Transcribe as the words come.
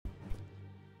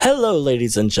Hello,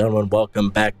 ladies and gentlemen. Welcome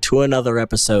back to another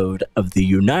episode of the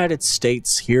United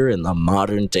States here in the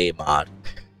Modern Day Mod.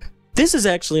 This is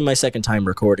actually my second time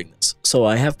recording this, so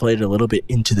I have played a little bit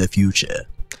into the future.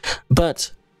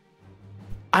 But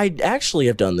I actually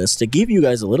have done this to give you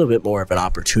guys a little bit more of an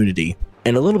opportunity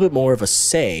and a little bit more of a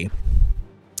say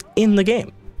in the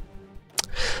game.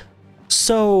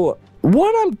 So,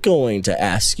 what I'm going to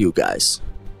ask you guys,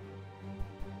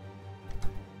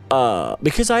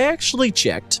 because I actually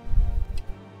checked,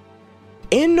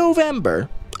 in November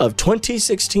of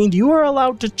 2016, you are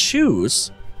allowed to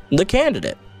choose the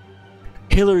candidate,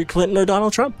 Hillary Clinton or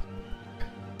Donald Trump.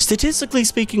 Statistically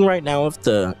speaking, right now, if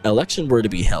the election were to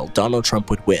be held, Donald Trump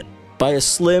would win by a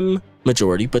slim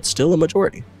majority, but still a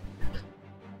majority.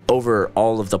 Over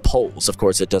all of the polls. Of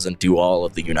course, it doesn't do all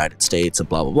of the United States and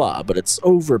blah, blah, blah, but it's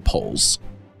over polls.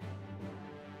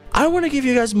 I want to give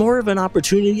you guys more of an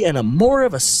opportunity and more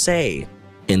of a say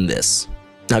in this.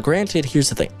 Now, granted, here's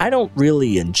the thing. I don't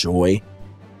really enjoy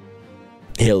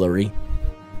Hillary,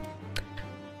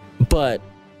 but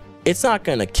it's not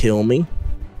going to kill me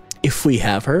if we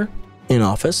have her in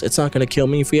office. It's not going to kill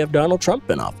me if we have Donald Trump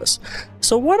in office.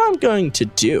 So what I'm going to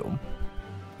do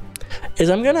is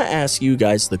I'm going to ask you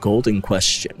guys the golden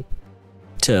question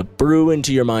to brew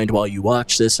into your mind while you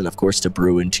watch this, and of course to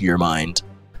brew into your mind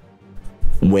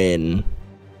when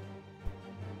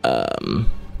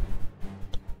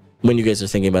you guys are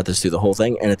thinking about this through the whole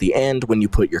thing, and at the end when you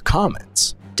put your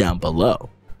comments down below.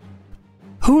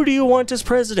 Who do you want as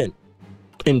president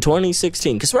in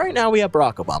 2016? Because right now we have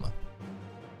Barack Obama.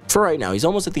 For right now, he's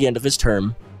almost at the end of his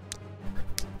term.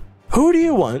 Who do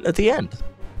you want at the end?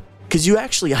 Because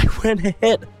I went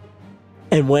ahead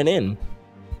and went in,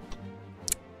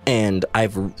 and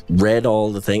I've read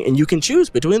all the thing, and you can choose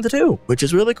between the two, which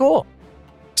is really cool.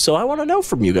 So I want to know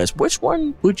from you guys, which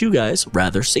one would you guys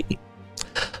rather see?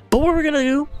 But what we're going to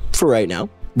do for right now,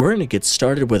 we're going to get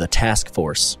started with a task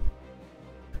force.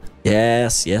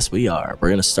 Yes, we are. We're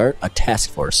going to start a task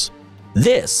force.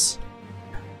 This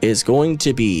is going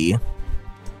to be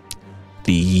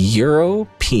the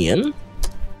European,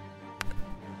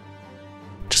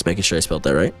 just making sure I spelled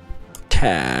that right,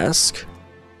 task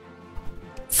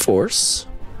force,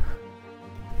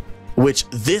 which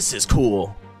this is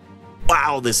cool.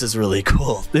 Wow, this is really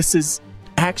cool. This is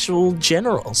actual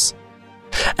generals.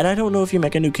 And I don't know if you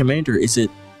make a new commander, is it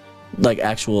like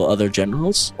actual other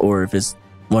generals, or if it's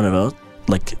one of those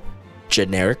like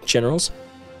generic generals?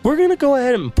 We're going to go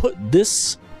ahead and put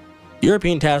this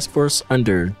European task force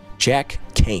under Jack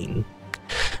Kane,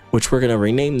 which we're going to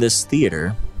rename this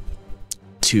theater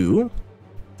to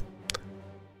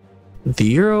the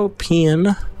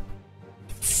European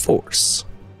Force.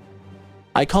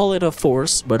 I call it a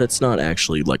force, but it's not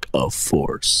actually like a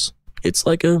force. It's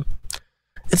a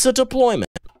deployment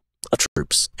of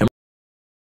troops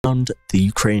around the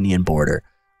Ukrainian border,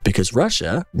 because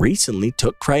Russia recently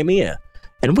took Crimea,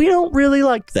 and we don't really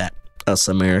like that, us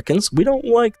Americans. We don't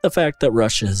like the fact that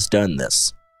Russia has done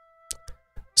this.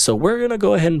 So we're going to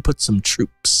go ahead and put some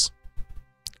troops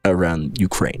around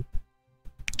Ukraine,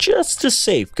 just to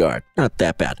safeguard. Not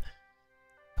that bad.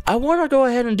 I want to go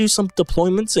ahead and do some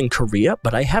deployments in Korea,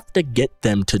 but I have to get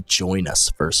them to join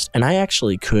us first. And I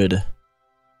actually could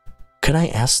I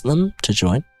ask them to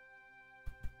join?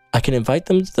 I can invite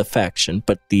them to the faction,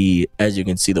 but as you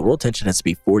can see, the world tension has to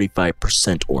be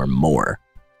 45% or more.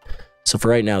 So for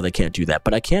right now, they can't do that,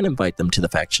 but I can invite them to the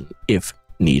faction if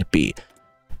need be.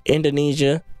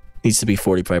 Indonesia needs to be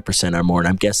 45% or more, and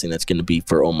I'm guessing that's going to be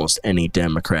for almost any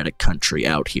democratic country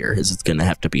out here, is it's going to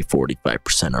have to be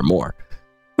 45% or more,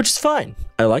 which is fine.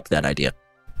 I like that idea.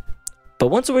 But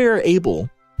once we are able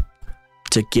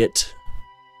to get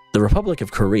the Republic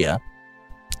of Korea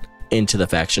into the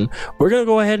faction, we're going to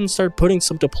go ahead and start putting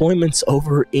some deployments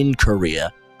over in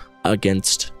Korea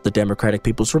against the Democratic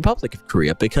People's Republic of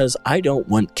Korea, because I don't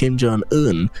want Kim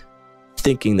Jong-un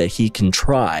thinking that he can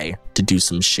try to do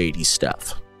some shady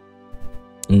stuff.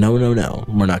 No,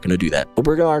 we're not going to do that. But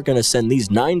we are going to send these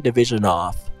 9 divisions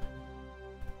off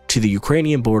to the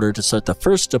Ukrainian border to start the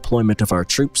first deployment of our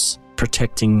troops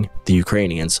protecting the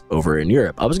Ukrainians over in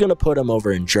Europe. I was going to put them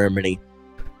over in Germany,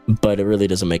 but it really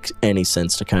doesn't make any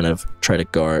sense to kind of try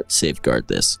to safeguard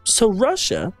this. So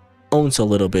Russia owns a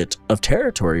little bit of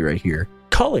territory right here,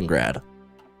 Kaliningrad.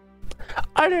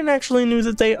 I didn't actually know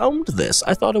that they owned this.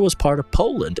 I thought it was part of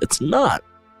Poland. It's not.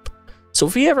 So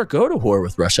if we ever go to war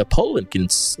with Russia, Poland can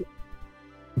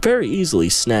very easily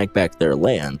snag back their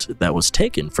land that was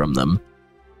taken from them.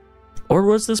 Or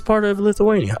was this part of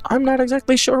Lithuania? I'm not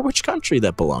exactly sure which country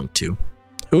that belonged to.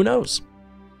 Who knows?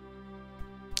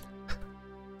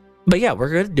 But yeah,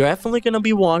 we're definitely going to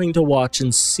be wanting to watch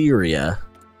in Syria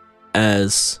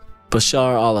as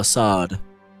Bashar al-Assad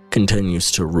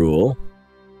continues to rule.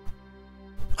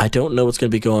 I don't know what's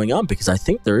going to be going on because I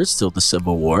think there is still the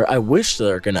civil war. I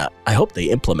hope they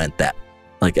implement that.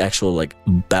 Like actual like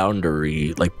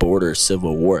boundary, like border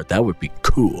civil war. That would be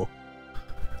cool.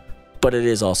 But it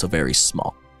is also very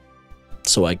small.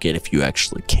 So I get if you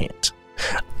actually can't.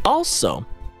 Also,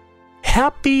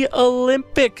 happy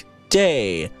Olympic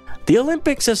Day. The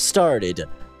Olympics have started.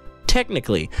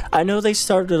 Technically, I know they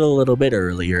started a little bit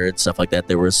earlier and stuff like that.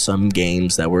 There were some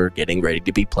games that were getting ready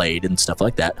to be played and stuff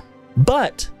like that.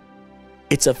 But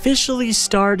it's officially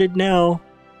started now.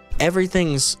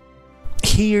 Everything's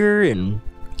here and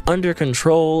under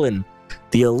control, and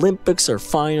the Olympics are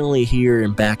finally here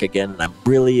and back again, and I'm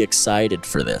really excited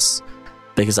for this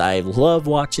because I love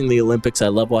watching the Olympics. I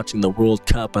love watching the World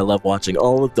Cup. I love watching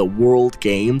all of the World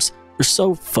Games. They're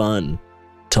so fun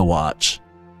to watch.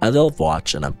 I love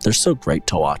watching them. They're so great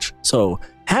to watch. So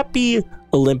happy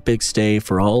Olympics Day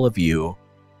for all of you,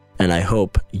 and I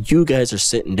hope you guys are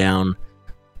sitting down,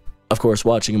 of course,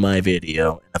 watching my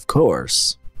video, and of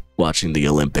course, watching the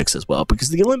Olympics as well, because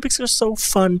the Olympics are so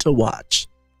fun to watch.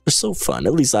 They're so fun.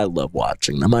 At least I love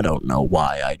watching them. I don't know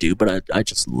why I do, but I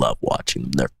just love watching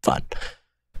them. They're fun.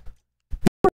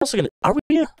 We're also gonna, are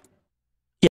we?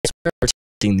 Yes, we're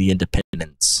protecting the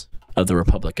independence of the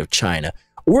Republic of China.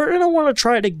 We're going to want to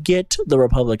try to get the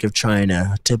Republic of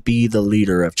China to be the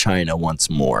leader of China once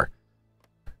more.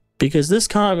 Because this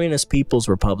Communist People's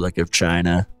Republic of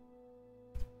China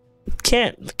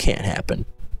can't happen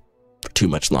for too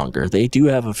much longer. They do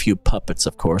have a few puppets,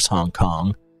 of course, Hong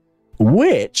Kong,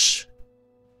 which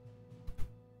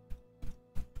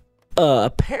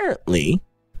apparently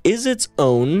is its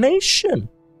own nation.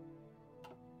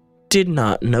 Did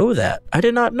not know that. I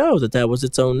did not know that that was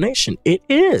its own nation. It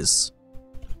is.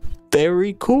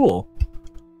 Very cool.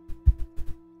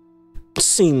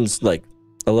 Seems like,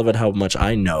 I love it how much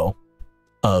I know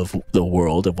of the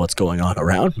world, of what's going on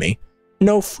around me.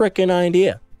 No frickin'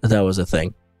 idea that that was a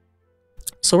thing.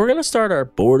 So we're going to start our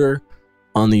border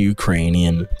on the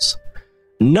Ukrainians.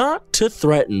 Not to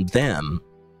threaten them,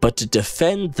 but to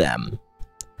defend them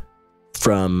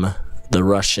from the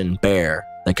Russian bear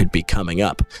that could be coming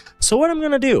up. So what I'm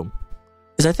going to do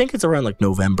is, I think it's around like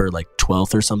November like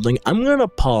 12th or something. I'm going to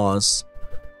pause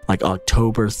like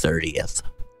October 30th.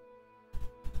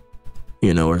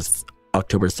 You know, or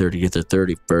October 30th or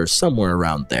 31st, somewhere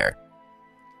around there.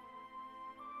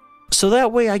 So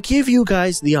that way I give you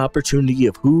guys the opportunity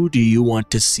of who do you want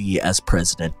to see as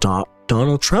president,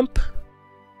 Donald Trump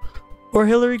or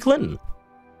Hillary Clinton.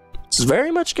 This is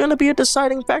very much going to be a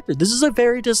deciding factor. This is a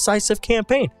very decisive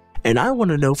campaign. And I want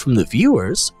to know from the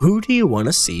viewers, who do you want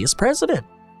to see as president?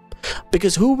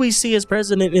 Because who we see as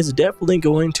president is definitely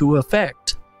going to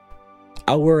affect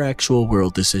our actual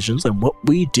world decisions and what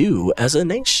we do as a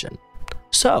nation.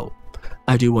 So,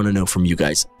 I do want to know from you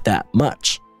guys that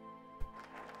much.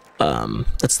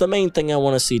 That's the main thing I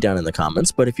want to see down in the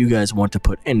comments, but if you guys want to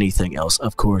put anything else,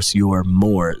 of course, you are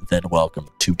more than welcome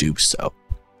to do so.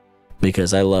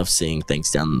 Because I love seeing things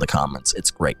down in the comments.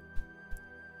 It's great.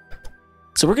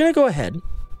 So we're going to go ahead,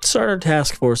 start our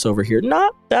task force over here.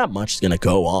 Not that much is going to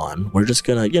go on. We're just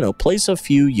going to, you know, place a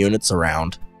few units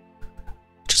around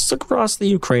just across the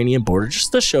Ukrainian border,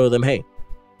 just to show them, hey,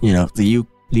 you know, the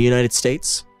United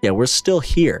States, yeah, we're still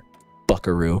here,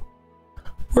 buckaroo.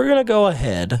 We're going to go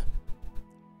ahead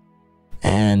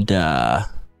and I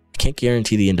can't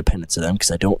guarantee the independence of them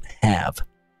because I don't have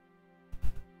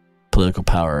political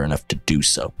power enough to do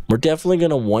so. We're definitely going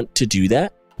to want to do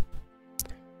that.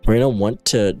 We're going to want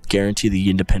to guarantee the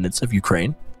independence of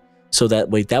Ukraine. So that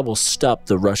way, that will stop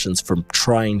the Russians from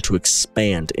trying to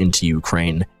expand into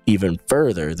Ukraine even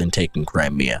further than taking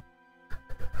Crimea.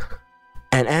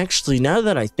 And actually, now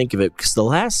that I think of it, because the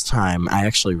last time I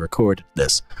actually recorded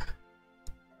this,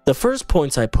 the first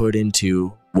points I put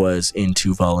into was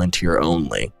into volunteer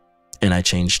only, and I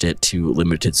changed it to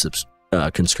limited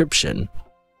conscription.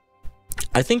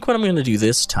 I think what I'm going to do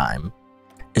this time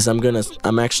is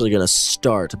I'm actually gonna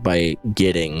start by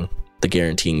getting the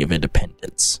guaranteeing of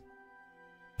independence.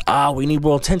 We need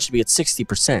world tension to be at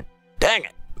 60%. Dang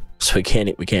it! So we can't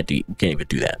even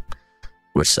do that,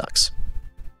 which sucks.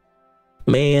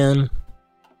 Man,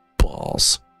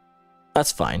 balls.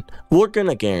 That's fine. We're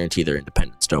gonna guarantee their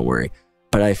independence. Don't worry.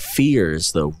 But I fear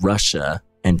as though Russia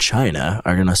and China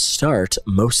are gonna start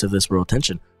most of this world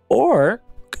tension, or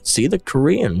could see the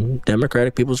Korean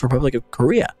Democratic People's Republic of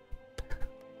Korea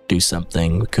do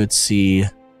something. We could see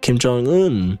Kim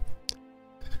Jong-un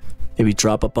maybe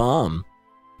drop a bomb.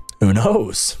 Who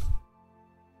knows?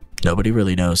 Nobody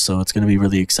really knows, so it's going to be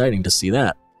really exciting to see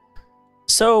that.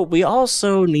 So we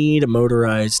also need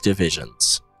motorized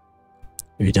divisions.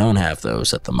 We don't have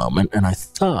those at the moment, and I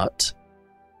thought,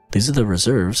 these are the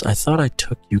reserves, I thought I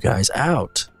took you guys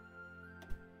out.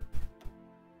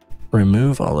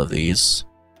 Remove all of these.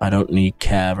 I don't need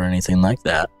cav or anything like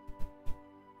that.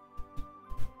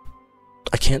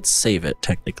 I can't save it,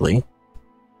 technically.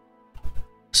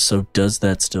 So does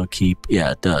that still keep...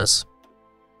 Yeah, it does.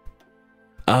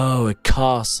 Oh, it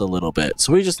costs a little bit.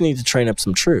 So we just need to train up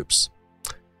some troops.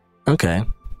 Okay.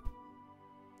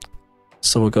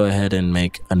 So we'll go ahead and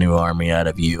make a new army out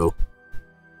of you.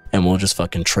 And we'll just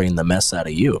fucking train the mess out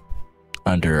of you.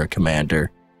 Under a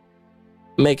commander.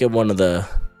 Make it one of the...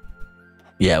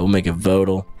 Yeah, we'll make it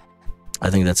Vodal. I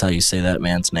think that's how you say that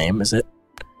man's name, is it?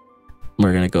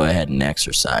 We're going to go ahead and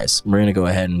exercise. We're going to go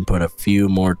ahead and put a few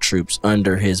more troops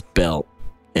under his belt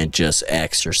and just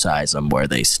exercise them where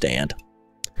they stand.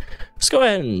 Let's go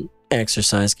ahead and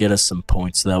exercise, get us some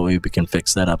points, so that way we can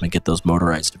fix that up and get those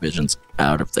motorized divisions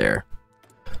out of there.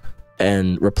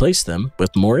 And replace them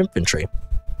with more infantry.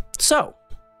 So,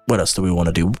 what else do we want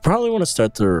to do? We probably want to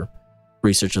start the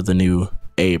research of the new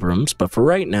Abrams, but for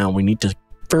right now, we need to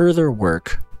further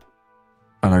work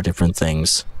on our different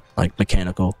things, like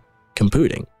mechanical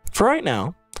computing. For right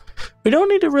now, we don't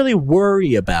need to really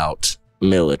worry about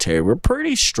military. We're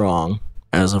pretty strong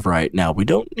as of right now. We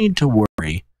don't need to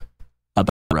worry about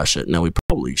Russia. Now, we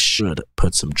probably should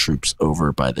put some troops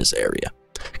over by this area,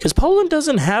 because Poland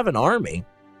doesn't have an army.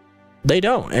 They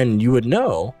don't, and you would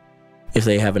know if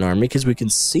they have an army because we can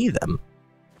see them.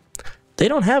 They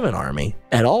don't have an army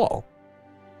at all.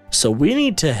 So we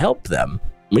need to help them.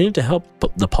 We need to help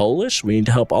the Polish. We need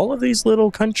to help all of these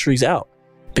little countries out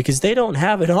because they don't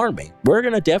have an army. We're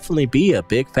going to definitely be a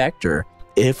big factor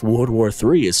if World War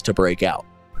III is to break out.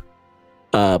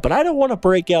 But I don't want to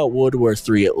break out World War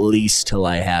III at least till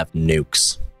I have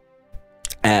nukes.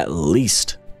 At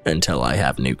least until I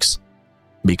have nukes.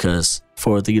 Because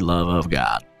for the love of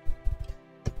God.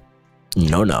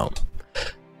 No.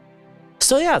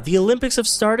 So yeah, the Olympics have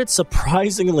started.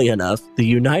 Surprisingly enough, the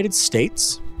United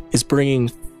States is bringing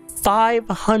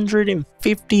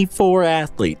 554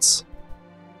 athletes.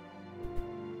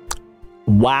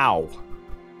 Wow.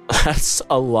 That's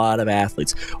a lot of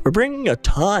athletes. We're bringing a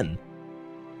ton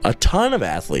of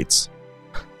athletes,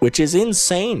 which is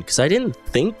insane because I didn't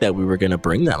think that we were going to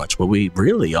bring that much, but we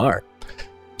really are.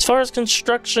 As far as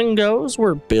construction goes,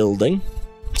 we're building.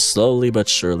 Slowly but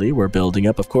surely, we're building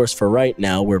up. Of course, for right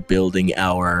now, we're building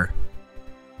our...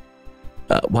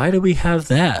 why do we have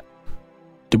that?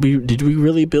 Did we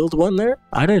really build one there?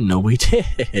 I didn't know we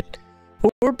did.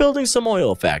 We're building some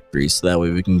oil factories, so that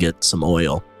way we can get some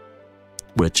oil.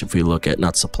 Which, if we look at,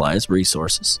 not supplies,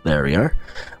 resources. There we are.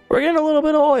 We're getting a little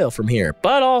bit of oil from here.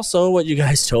 But also, what you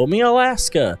guys told me,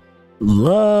 Alaska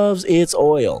loves its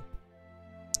oil.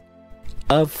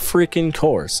 Of freaking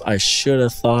course. I should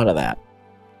have thought of that.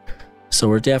 So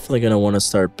we're definitely going to want to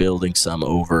start building some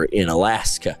over in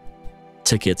Alaska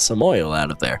to get some oil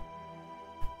out of there.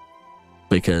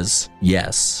 Because,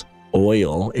 yes,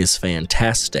 oil is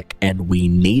fantastic and we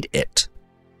need it.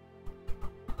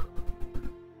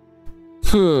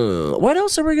 What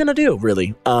else are we going to do,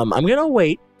 really? I'm going to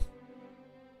wait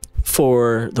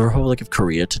for the Republic of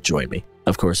Korea to join me.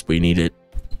 Of course, we need it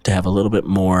to have a little bit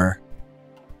more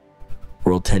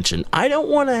world tension. I don't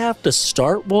want to have to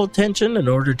start world tension in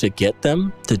order to get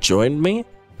them to join me,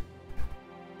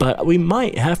 but we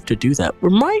might have to do that. We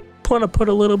might want to put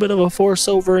a little bit of a force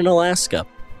over in Alaska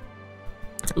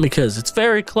because it's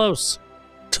very close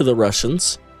to the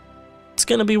Russians. It's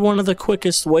going to be one of the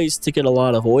quickest ways to get a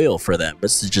lot of oil for them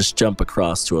is to just jump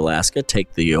across to Alaska,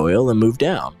 take the oil, and move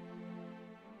down.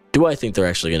 Do I think they're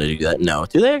actually going to do that? No.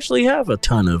 Do they actually have a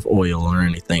ton of oil or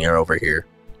anything over here?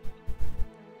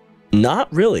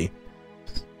 Not really.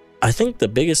 I think the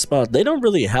biggest spot, they don't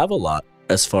really have a lot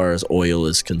as far as oil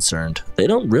is concerned. They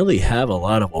don't really have a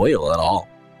lot of oil at all.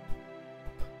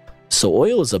 So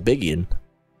oil is a biggie,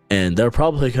 and they're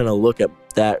probably going to look at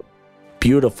that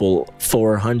beautiful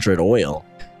 400 oil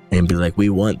and be like, we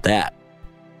want that.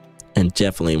 And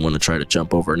definitely want to try to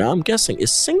jump over. Now I'm guessing,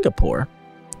 is Singapore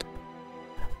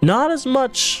not as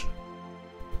much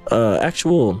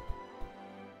actual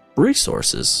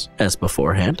resources as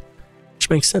beforehand? Which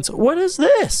makes sense. What is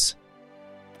this?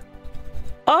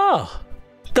 Oh,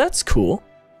 that's cool.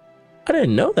 I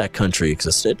didn't know that country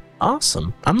existed.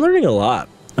 Awesome. I'm learning a lot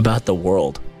about the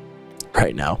world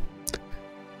right now.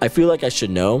 I feel like I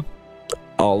should know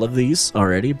all of these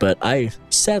already, but I,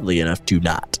 sadly enough, do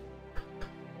not.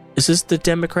 Is this the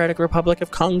Democratic Republic of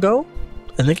Congo?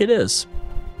 I think it is.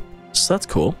 So that's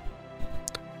cool.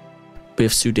 We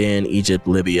have Sudan, Egypt,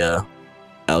 Libya,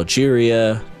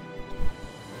 Algeria,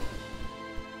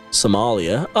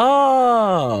 Somalia.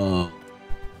 Oh,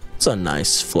 it's a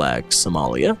nice flag,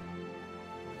 Somalia.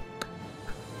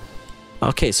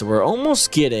 Okay, so we're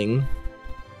almost getting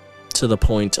to the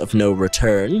point of no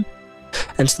return,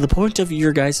 and to the point of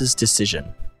your guys'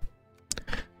 decision,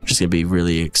 which is going to be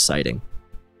really exciting.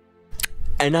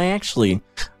 And I actually,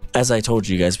 as I told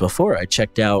you guys before, I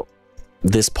checked out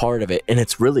this part of it, and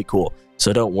it's really cool.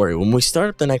 So don't worry, when we start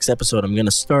up the next episode, I'm going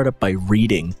to start up by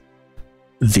reading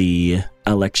the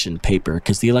election paper,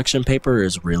 because the election paper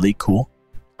is really cool.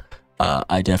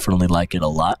 I definitely like it a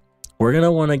lot. We're going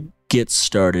to want to get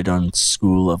started on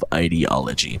School of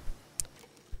Ideology,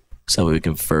 so we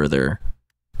can further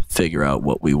figure out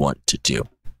what we want to do.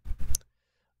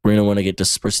 We're going to want to get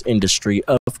dispersed industry,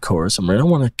 of course, and we're going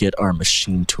to want to get our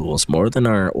machine tools more than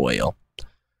our oil.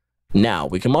 Now,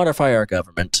 we can modify our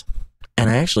government, and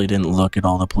I actually didn't look at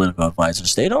all the political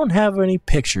advisors. They don't have any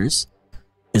pictures.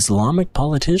 Islamic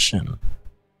politician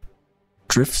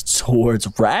drifts towards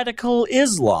radical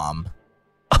Islam.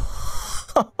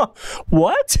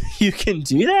 What? You can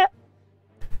do that?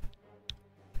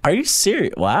 Are you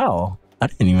serious? Wow. I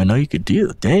didn't even know you could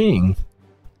do it. Dang.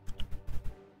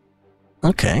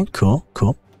 Okay, cool.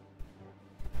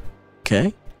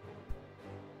 Okay.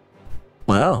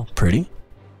 Wow, pretty.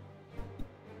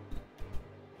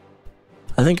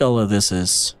 I think all of this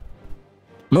is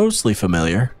mostly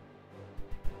familiar.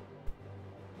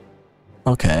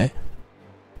 Okay.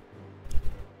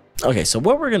 Okay, so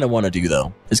what we're going to want to do,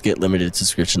 though, is get limited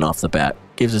subscription off the bat.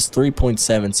 Gives us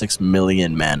 3.76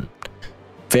 million men.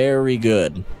 Very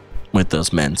good with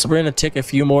those men. So we're going to tick a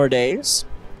few more days,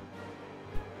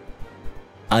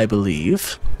 I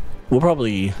believe. We'll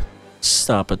probably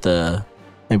stop at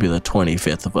maybe the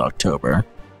 25th of October.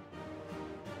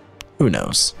 Who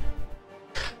knows?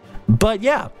 But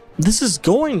yeah, this is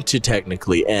going to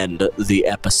technically end the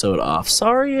episode off.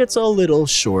 Sorry, it's a little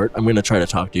short. I'm going to try to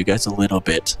talk to you guys a little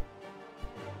bit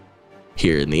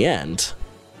here in the end,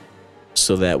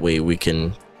 so that way we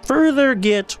can further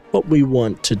get what we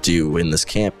want to do in this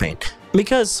campaign.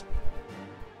 Because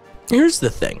here's the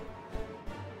thing.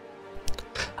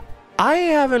 I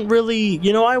haven't really,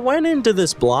 I went into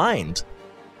this blind.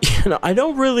 I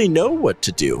don't really know what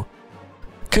to do,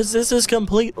 because this is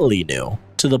completely new,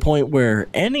 to the point where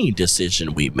any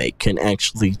decision we make can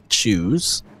actually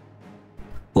choose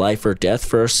life or death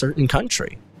for a certain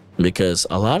country, because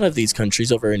a lot of these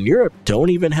countries over in Europe don't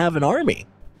even have an army.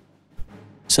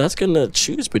 So that's going to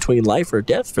choose between life or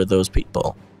death for those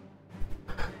people.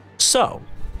 So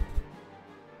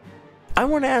I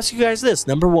want to ask you guys this.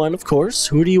 Number one, of course,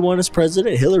 who do you want as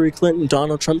president? Hillary Clinton,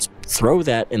 Donald Trump? Throw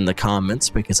that in the comments,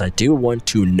 because I do want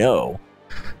to know,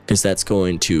 because that's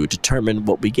going to determine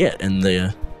what we get. And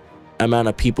the amount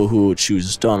of people who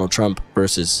choose Donald Trump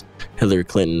versus Hillary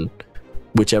Clinton,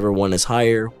 whichever one is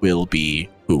higher, will be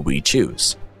who we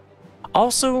choose.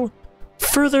 Also,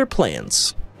 further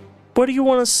plans. What do you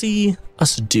want to see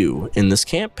us do in this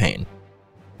campaign?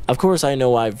 Of course, I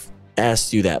know I've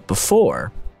asked you that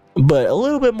before, but a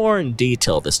little bit more in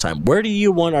detail this time. Where do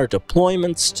you want our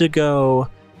deployments to go?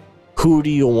 Who do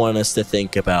you want us to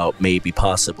think about? Maybe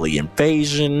possibly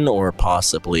invasion, or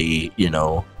possibly,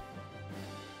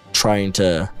 trying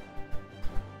to,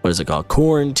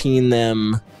 quarantine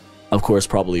them. Of course,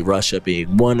 probably Russia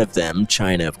being one of them.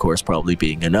 China, of course, probably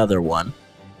being another one.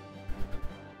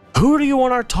 Who do you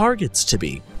want our targets to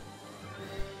be?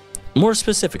 More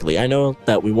specifically, I know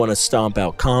that we want to stomp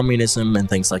out communism and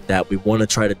things like that. We want to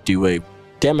try to do a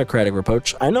democratic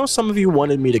approach. I know some of you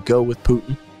wanted me to go with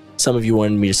Putin. Some of you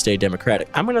wanted me to stay democratic.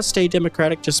 I'm going to stay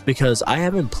democratic just because I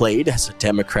haven't played as a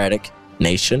democratic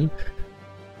nation.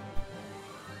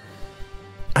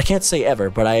 I can't say ever,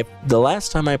 but the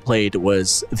last time I played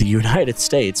was the United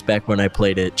States, back when I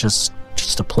played it just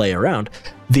to play around.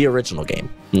 The original game.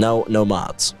 No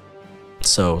mods.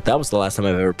 So that was the last time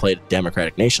I've ever played a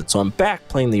democratic nation. So I'm back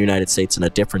playing the United States in a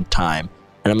different time,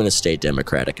 and I'm going to stay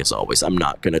democratic as always. I'm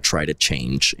not going to try to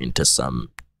change into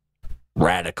some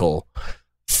radical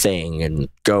thing and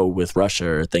go with Russia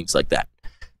or things like that.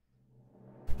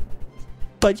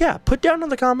 But yeah, put down in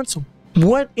the comments,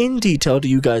 what in detail do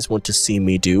you guys want to see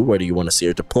me do? Where do you want to see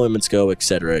our deployments go,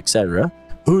 etc., etc.?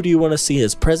 Who do you want to see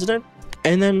as president?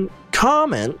 And then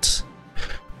comment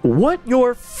what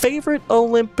your favorite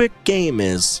Olympic game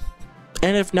is.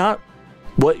 And if not,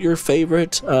 what your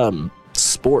favorite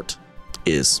sport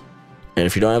is. And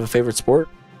if you don't have a favorite sport,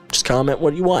 just comment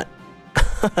what you want.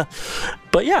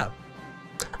 But yeah,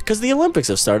 because the Olympics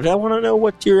have started, I want to know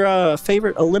what your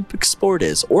favorite Olympic sport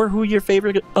is, or who your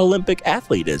favorite Olympic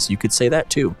athlete is. You could say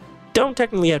that too. Don't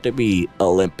technically have to be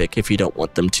Olympic if you don't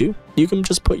want them to. You can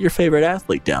just put your favorite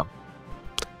athlete down.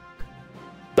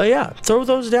 But yeah, throw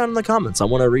those down in the comments. I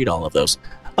want to read all of those.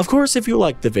 Of course, if you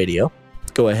like the video,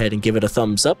 go ahead and give it a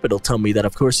thumbs up. It'll tell me that,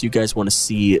 of course, you guys want to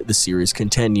see the series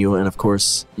continue. And of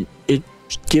course, it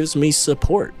gives me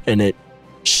support. And it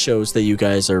shows that you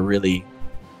guys are really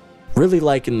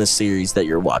liking the series that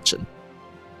you're watching.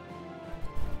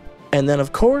 And then,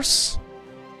 of course,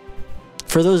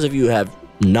 for those of you who have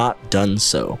not done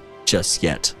so just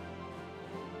yet,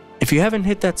 if you haven't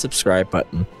hit that subscribe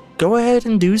button, go ahead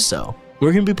and do so.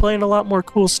 We're going to be playing a lot more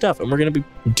cool stuff, and we're going to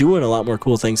be doing a lot more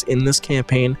cool things in this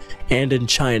campaign and in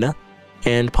China,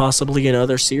 and possibly in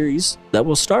other series that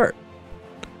will start.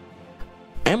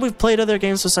 And we've played other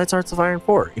games besides Hearts of Iron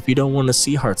 4, if you don't want to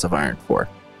see Hearts of Iron 4.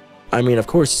 I mean, of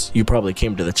course, you probably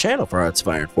came to the channel for Hearts of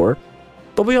Iron 4,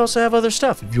 but we also have other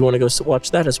stuff if you want to go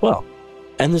watch that as well.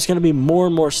 And there's going to be more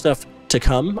and more stuff to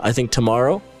come. I think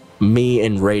tomorrow, me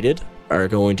and Rated are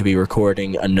going to be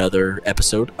recording another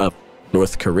episode of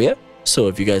North Korea. So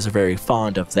if you guys are very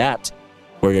fond of that,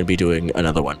 we're going to be doing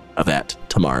another one of that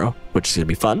tomorrow, which is going to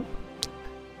be fun.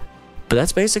 But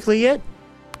that's basically it.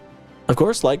 Of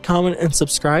course, like, comment, and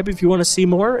subscribe if you want to see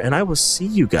more, and I will see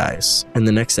you guys in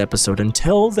the next episode.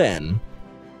 Until then,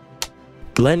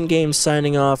 Glenn Games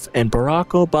signing off, and Barack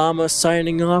Obama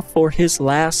signing off for his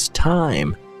last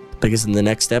time. Because in the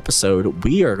next episode,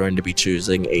 we are going to be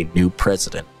choosing a new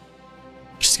president,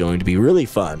 which is going to be really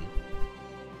fun.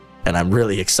 And I'm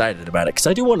really excited about it, because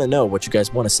I do want to know what you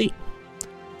guys want to see.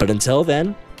 But until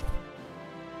then,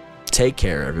 take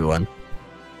care, everyone.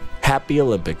 Happy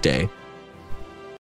Olympic Day.